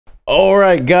All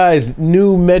right, guys,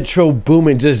 new Metro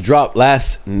Boomin just dropped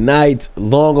last night.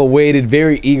 Long awaited,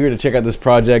 very eager to check out this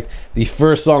project. The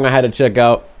first song I had to check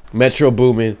out, Metro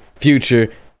Boomin,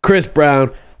 Future, Chris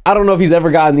Brown. I don't know if he's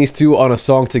ever gotten these two on a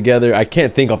song together. I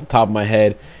can't think off the top of my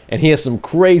head. And he has some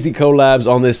crazy collabs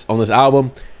on this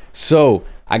album. So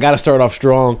I gotta start off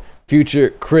strong.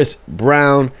 Future, Chris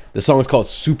Brown. The song is called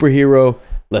Superhero.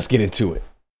 Let's get into it.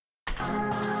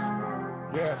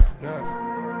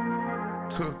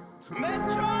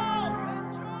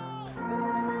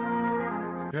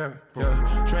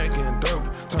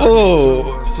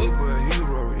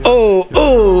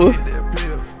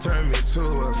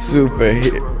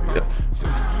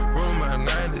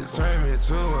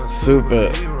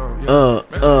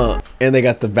 Superhero. And they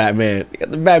got the Batman. They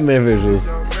got the Batman visuals.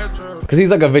 Cause he's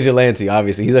like a vigilante,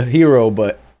 obviously. He's a hero,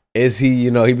 but is he, you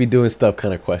know, he be doing stuff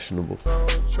kind of questionable.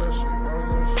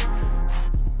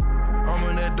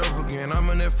 I'm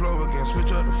on that flow again,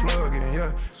 switch up the flow again,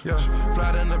 yeah.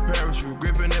 Fly in the parachute,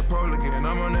 gripping that pole again,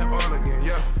 I'm on that all again,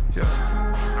 yeah.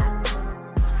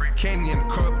 Candy in the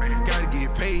cup, gotta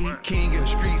get paid, king in the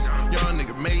streets, young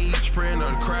nigga made, spraying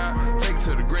on the crowd, take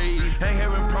to the grave. Ain't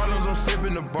having problems, I'm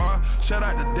sipping the bar. Shout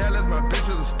out to Dallas, my bitch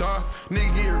is a star.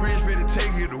 Nigga get rich, better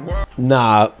take you to war.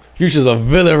 Nah, Future's a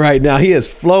villain right now. He is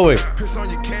flowing. Piss on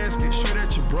your casket, shoot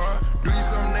at your bra. Do you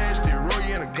something nasty, roll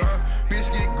you in a car. Bitch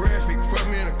get graphic, fuck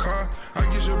me in a car. I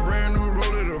get your brand new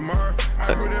roller tomorrow.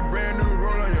 I put that brand new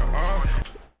roll on your arm.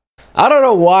 I don't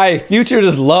know why Future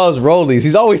just loves rollies.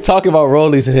 He's always talking about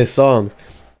rollies in his songs.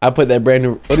 I put that brand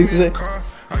new, what did he say?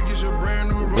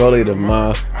 Rollie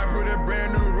tomorrow.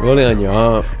 Rollie on your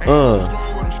arm.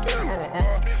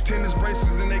 Tennis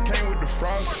bracelets and they came with the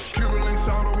frogs. Cuban links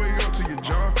all the way up to your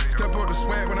jaw. Step up the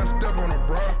swag when I step on a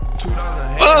bra. $2 a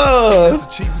hand. That's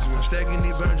the cheapest one. Stacking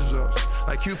these hundreds up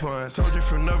like coupons. Told you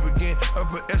from the beginning,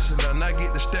 upper echelon. I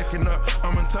get the stacking up.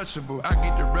 I'm untouchable. I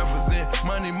get to represent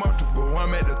money multiple.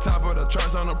 I'm at the top of the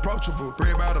charts, unapproachable.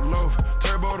 Bread by the loaf,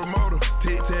 turbo the motor,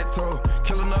 tic tac toe,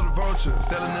 kill another vulture,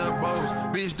 selling their bows.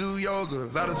 Bitch do yoga,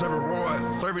 out of serve rewards,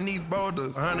 serving these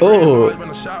boulders. Oh,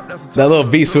 that little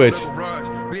V switch.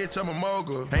 Bitch, I'm a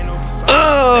mogul. Ain't no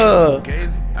facade.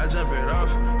 I jump it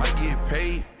off, I get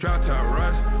paid. Drop top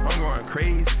rush, I'm going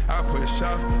crazy. I push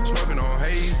off, smoking on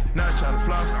haze. Not trying to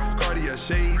floss, Cartier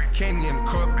shades. Candy in the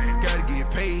cup, gotta get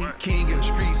paid. King in the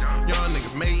streets, young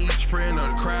nigga made. Spraying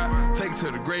on the crowd, take to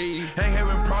the grave. Ain't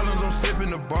having problems, I'm sipping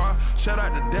the bar. Shout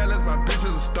out to Dallas, my bitch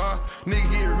is a star.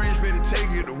 Nigga get rich, better take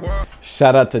it to war.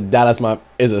 Shout out to Dallas, my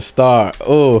is a star.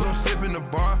 Oh. I'm sipping the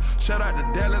bar. Shout out to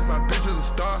Dallas, my bitch is a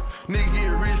star. Nigga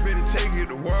get rich, better take it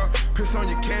to war. Piss on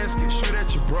your casket, shoot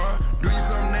at your bra. Do you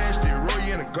something nasty, roll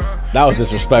you in a car. That was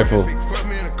disrespectful. Fuck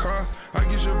me in a car. I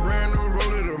get your brand new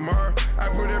roller tomorrow. I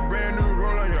put that brand new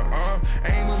roll on your arm.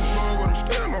 Ain't moving slow, but I'm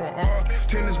still on arm.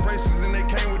 Tennis bracelets and they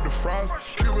came with the frost.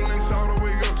 Cuban links all the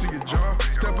way up to your jaw.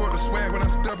 Step up the swag when I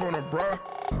step on a bra.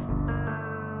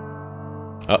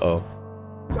 Uh-oh.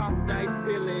 Top night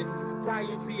feeling, time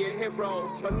you be a hero,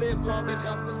 but live long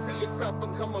enough to see yourself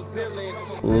become a villain.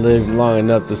 Live long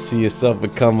enough to see yourself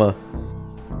become a.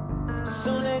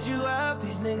 Soon as you up,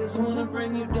 these niggas wanna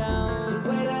bring you down. The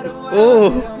way that the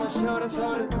world sit on my shoulders,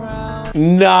 hold the ground.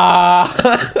 Nah.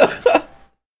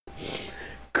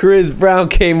 Chris Brown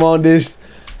came on this.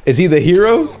 Is he the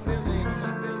hero?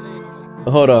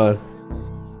 Hold on.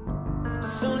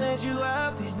 Soon as you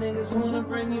up, these niggas wanna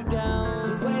bring you down.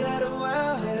 The way that the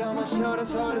world sit on my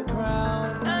shoulders, hold the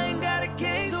ground. I ain't got a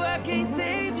case, so I can't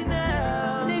save you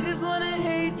now. Niggas wanna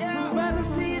hate you, rather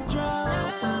see you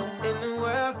drown. And the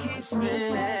world keeps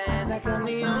spinning like I'm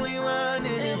the only one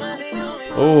in it. Am I the only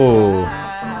one? Oh.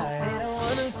 They don't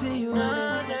wanna see you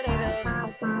run.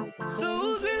 So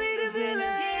who's really the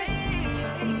villain?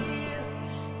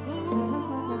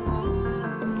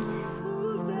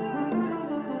 Who's that?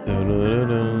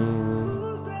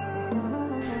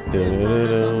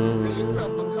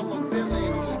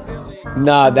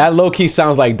 Nah, that low-key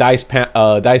sounds like diced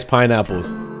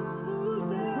pineapples.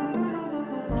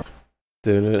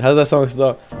 How's that song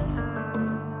start?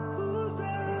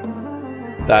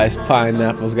 Diced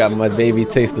pineapples got my baby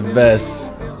taste the best.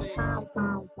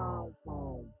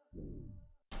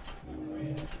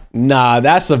 Nah,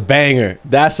 that's a banger.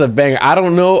 That's a banger. I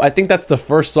don't know. I think that's the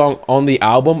first song on the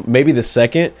album, maybe the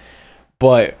second.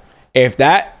 But if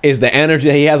that is the energy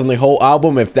that he has on the whole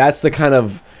album, if that's the kind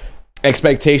of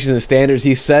expectations and standards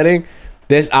he's setting,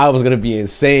 this album's gonna be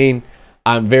insane.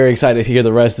 I'm very excited to hear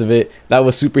the rest of it. That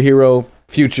was Superhero,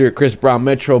 Future, Chris Brown,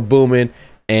 Metro Boomin,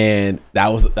 and that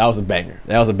was a banger.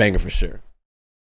 That was a banger for sure.